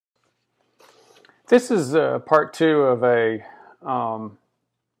This is part two of a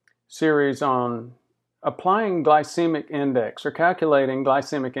series on applying glycemic index or calculating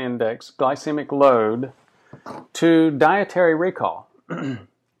glycemic index, glycemic load, to dietary recall.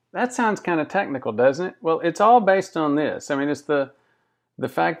 That sounds kind of technical, doesn't it? Well, it's all based on this. I mean, it's the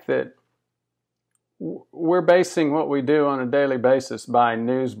fact that we're basing what we do on a daily basis by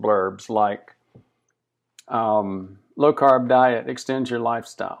news blurbs like low-carb diet extends your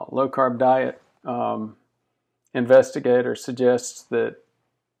lifestyle. Low-carb diet investigator suggests that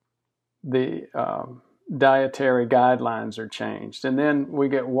the dietary guidelines are changed. And then we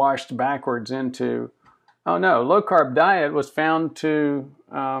get washed backwards into, oh no, low-carb diet was found to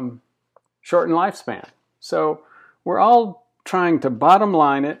shorten lifespan. So we're all trying to bottom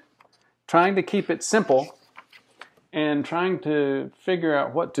line it, trying to keep it simple, and trying to figure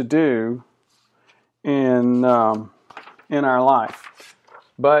out what to do in our life.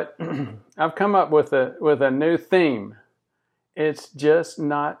 But I've come up with a new theme. It's just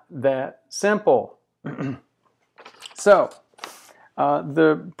not that simple. So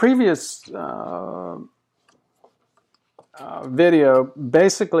the previous video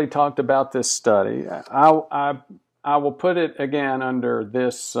basically talked about this study. I will put it again under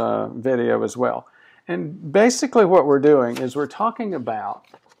this video as well. And basically what we're doing is we're talking about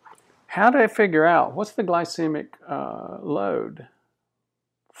how to figure out what's the glycemic load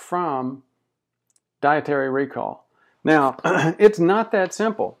from dietary recall. Now, it's not that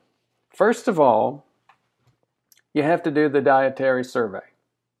simple. First of all, you have to do the dietary survey.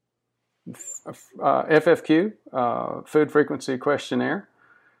 FFQ, Food Frequency Questionnaire,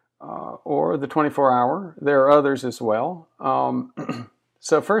 or the 24-hour. There are others as well.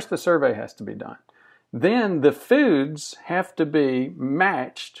 So first the survey has to be done. Then the foods have to be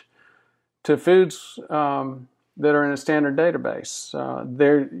matched to foods that are in a standard database.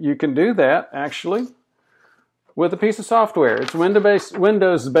 You can do that actually with a piece of software. It's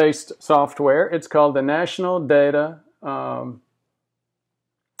Windows-based software. It's called the National Data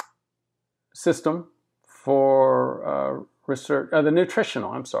System for Research,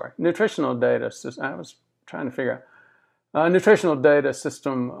 Nutritional Data System. I was trying to figure out. Nutritional Data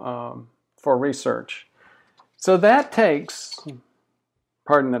System for Research. So that takes,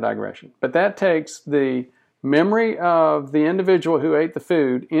 pardon the digression, but that takes the memory of the individual who ate the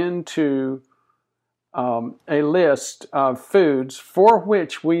food into a list of foods for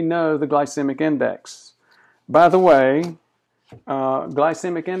which we know the glycemic index. By the way,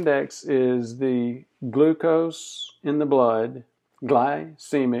 glycemic index is the glucose in the blood,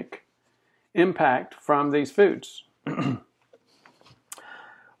 glycemic impact from these foods.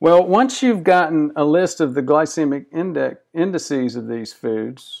 Well, once you've gotten a list of the glycemic indices of these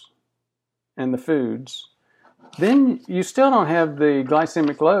foods and the foods, then you still don't have the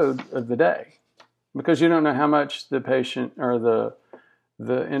glycemic load of the day because you don't know how much the patient or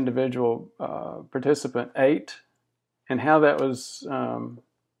the individual participant ate and how that was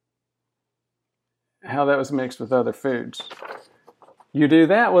mixed with other foods. You do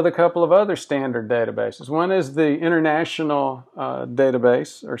that with a couple of other standard databases. One is the International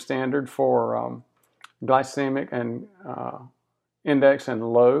Database or Standard for Glycemic and Index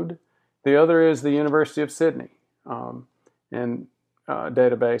and Load. The other is the University of Sydney and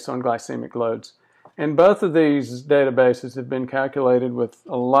database on glycemic loads. And both of these databases have been calculated with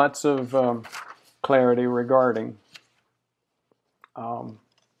lots of clarity regarding the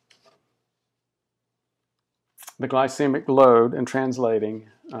glycemic load and translating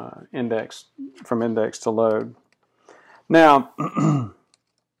index from index to load. Now,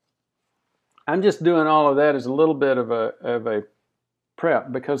 I'm just doing all of that as a little bit of a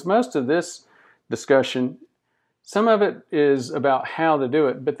prep because most of this discussion, some of it is about how to do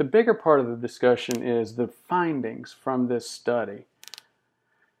it, but the bigger part of the discussion is the findings from this study.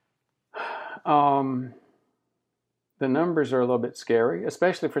 The numbers are a little bit scary,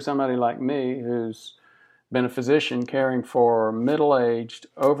 especially for somebody like me who's been a physician caring for middle-aged,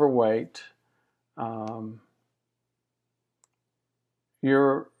 overweight,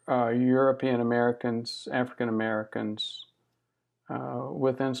 European Americans, African Americans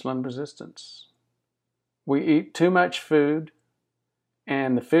with insulin resistance. We eat too much food,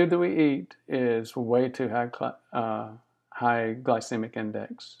 and the food that we eat is way too high glycemic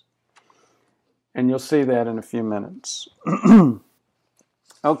index. And you'll see that in a few minutes.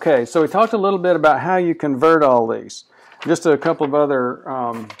 Okay, so we talked a little bit about how you convert all these. Just a couple of other,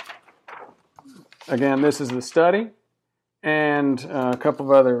 again, this is the study, and a couple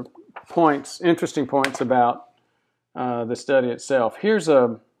of other points, interesting points about the study itself.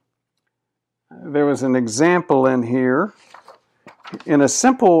 There was an example in here in a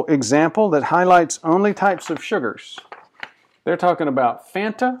simple example that highlights only types of sugars. They're talking about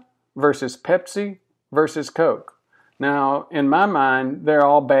Fanta versus Pepsi versus Coke. Now, in my mind, they're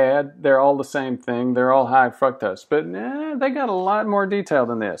all bad. They're all the same thing. They're all high fructose. But they got a lot more detail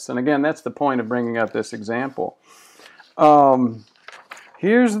than this. And again, that's the point of bringing up this example.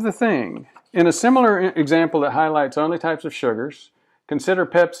 Here's the thing. In a similar example that highlights only types of sugars, consider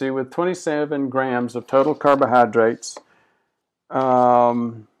Pepsi with 27 grams of total carbohydrates,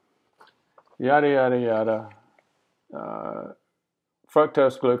 yada, yada, yada,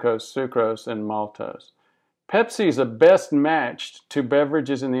 fructose, glucose, sucrose, and maltose. Pepsi is the best matched to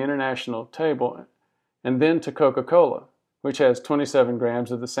beverages in the international table, and then to Coca-Cola, which has 27 grams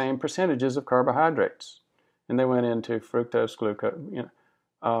of the same percentages of carbohydrates. And they went into fructose, glucose,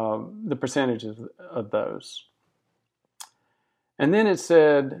 the percentages of those. And then it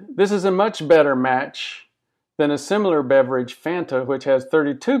said, this is a much better match than a similar beverage, Fanta, which has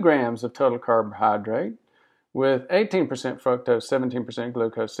 32 grams of total carbohydrate with 18% fructose, 17%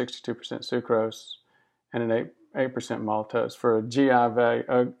 glucose, 62% sucrose, and an 8% maltose for a GI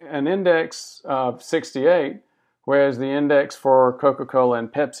value, an index of 68, whereas the index for Coca-Cola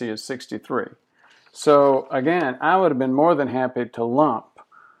and Pepsi is 63. So again, I would have been more than happy to lump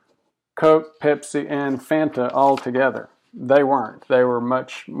Coke, Pepsi, and Fanta all together. They weren't. They were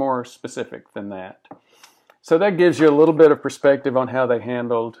much more specific than that. So that gives you a little bit of perspective on how they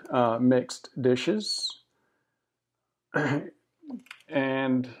handled mixed dishes.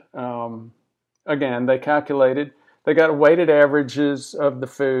 And again, they got weighted averages of the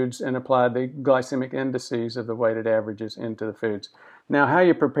foods and applied the glycemic indices of the weighted averages into the foods. Now, how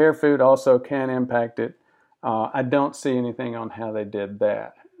you prepare food also can impact it. I don't see anything on how they did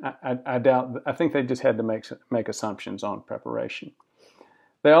that. I think they just had to make assumptions on preparation.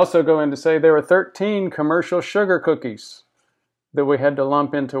 They also go in to say there were 13 commercial sugar cookies that we had to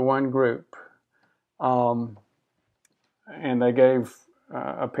lump into one group. And they gave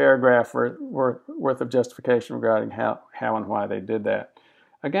a paragraph worth of justification regarding how and why they did that.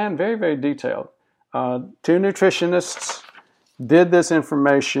 Again, very, very detailed. Two nutritionists did this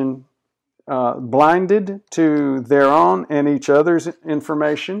information blinded to their own and each other's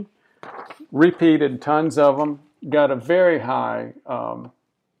information, repeated tons of them, got a very high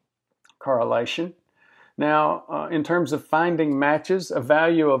correlation. Now, in terms of finding matches, a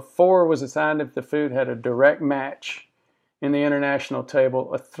value of 4 was assigned if the food had a direct match in the international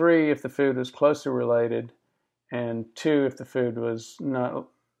table, a 3 if the food was closely related, and 2 if the food was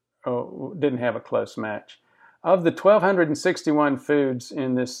didn't have a close match. Of the 1,261 foods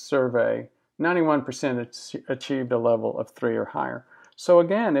in this survey, 91% achieved a level of 3 or higher. So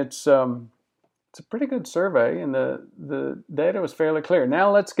again, it's a pretty good survey, and the data was fairly clear.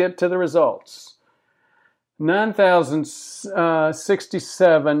 Now let's get to the results.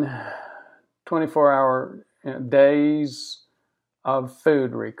 9,067 24-hour days of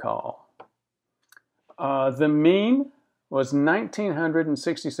food recall. The mean was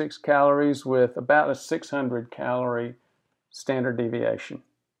 1,966 calories with about a 600 calorie standard deviation.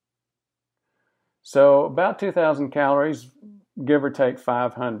 So about 2,000 calories, give or take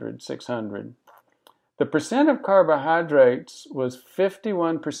 500, 600. The percent of carbohydrates was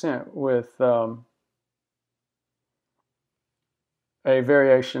 51% with a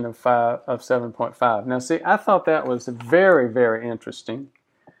variation of 7.5. Now see, I thought that was very, very interesting.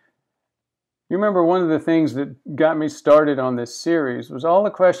 You remember one of the things that got me started on this series was all the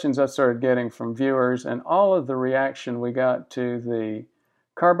questions I started getting from viewers and all of the reaction we got to the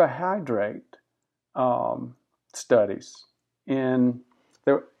carbohydrate studies in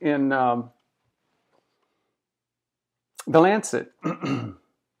the Lancet.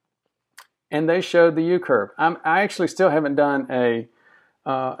 And they showed the U-curve. I actually still haven't done a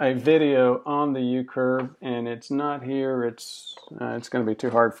video on the U-curve, and it's not here. It's going to be too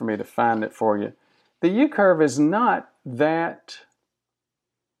hard for me to find it for you. The U-curve is not that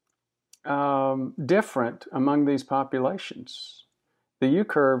different among these populations. The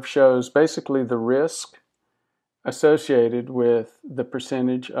U-curve shows basically the risk associated with the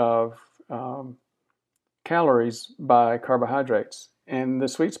percentage of calories by carbohydrates. And the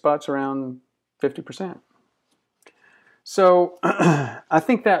sweet spot's around 50%. So I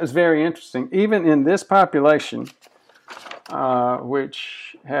think that was very interesting. Even in this population,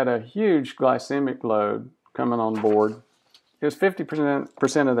 which had a huge glycemic load coming on board, it was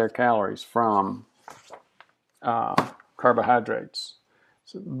 50% of their calories from carbohydrates.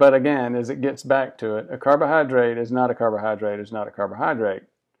 But again, as it gets back to it, a carbohydrate is not a carbohydrate is not a carbohydrate.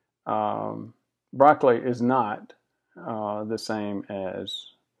 Broccoli is not the same as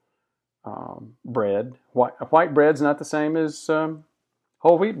bread. White bread's not the same as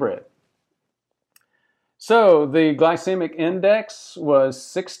whole wheat bread. So the glycemic index was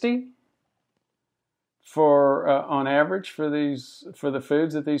 60 for on average for the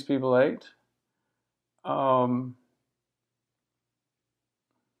foods that these people ate.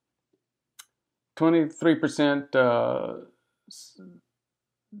 23%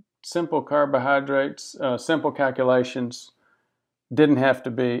 simple carbohydrates, simple calculations didn't have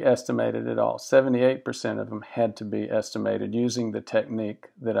to be estimated at all. 78% of them had to be estimated using the technique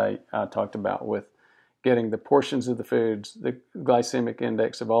that I talked about with getting the portions of the foods, the glycemic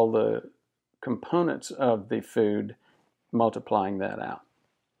index of all the components of the food, multiplying that out.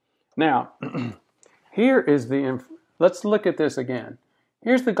 Now, here is let's look at this again.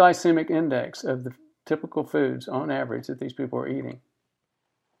 Here's the glycemic index of the typical foods on average that these people are eating.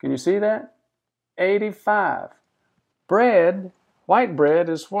 Can you see that? 85. Bread, white bread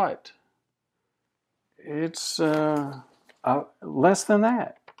is what? It's less than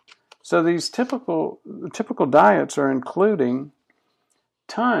that. So these typical diets are including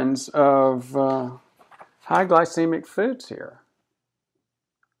tons of high glycemic foods here.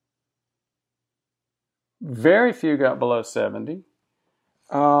 Very few got below 70.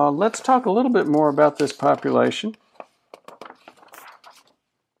 Let's talk a little bit more about this population.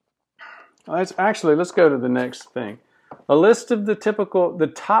 Let's go to the next thing. A list of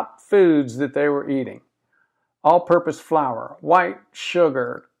the top foods that they were eating. All-purpose flour, white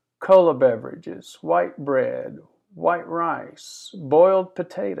sugar, cola beverages, white bread, white rice, boiled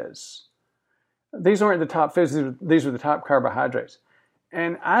potatoes. These weren't the top foods, these were the top carbohydrates.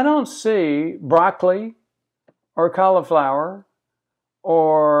 And I don't see broccoli or cauliflower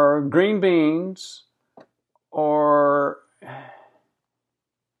or green beans or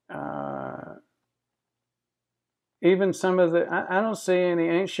even some of I don't see any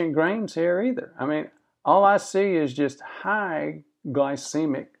ancient grains here either. I mean, all I see is just high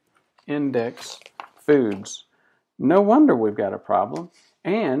glycemic index foods. No wonder we've got a problem.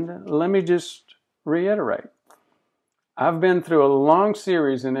 And let me just reiterate. I've been through a long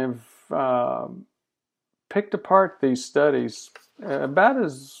series and have picked apart these studies about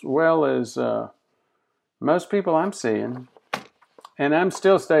as well as most people I'm seeing. And I'm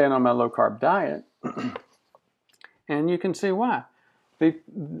still staying on my low-carb diet. And you can see why.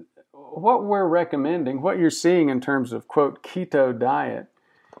 What we're recommending, what you're seeing in terms of, quote, keto diet,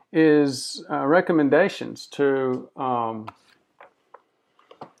 is recommendations to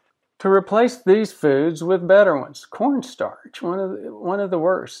replace these foods with better ones. Cornstarch, one of the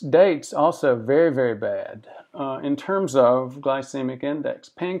worst. Dates, also very, very bad in terms of glycemic index.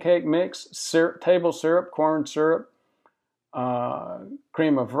 Pancake mix, table syrup, corn syrup,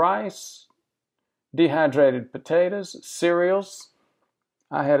 cream of rice, dehydrated potatoes, cereals.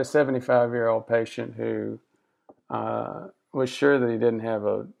 I had a 75-year-old patient who was sure that he didn't have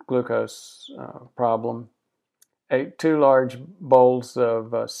a glucose problem. Ate 2 large bowls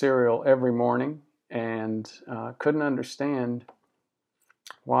of cereal every morning and couldn't understand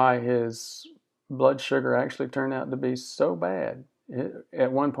why his blood sugar actually turned out to be so bad.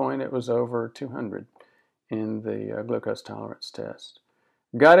 At one point, it was over 200 in the glucose tolerance test.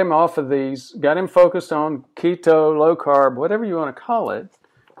 Got him off of these, got him focused on keto, low carb, whatever you want to call it,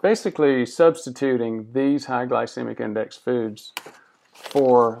 basically substituting these high glycemic index foods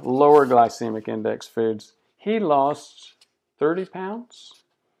for lower glycemic index foods. He lost 30 pounds.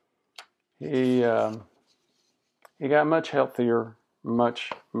 He got much healthier,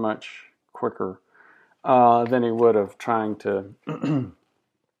 much quicker than he would have trying to.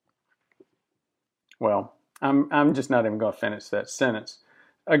 Well, I'm just not even going to finish that sentence.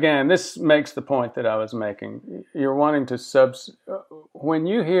 Again, this makes the point that I was making. You're wanting to when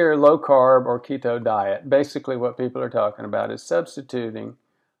you hear low carb or keto diet, basically what people are talking about is substituting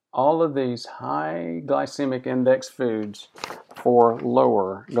all of these high glycemic index foods for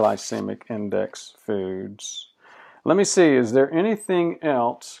lower glycemic index foods. Let me see, is there anything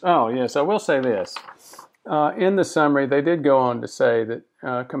else? Oh, yes, I will say this. In the summary, they did go on to say that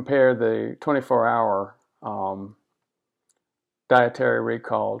compare the 24-hour dietary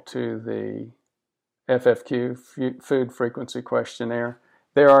recall to the FFQ, Food Frequency Questionnaire.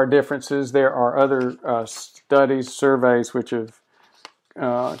 There are differences. There are other studies, surveys, which have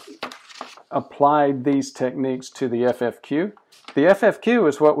applied these techniques to the FFQ. The FFQ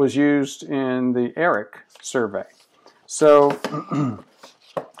is what was used in the ERIC survey. So,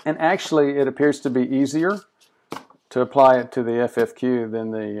 and actually it appears to be easier to apply it to the FFQ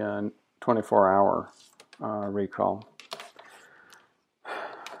than the 24-hour recall.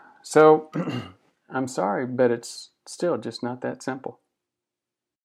 So, I'm sorry, but it's still just not that simple.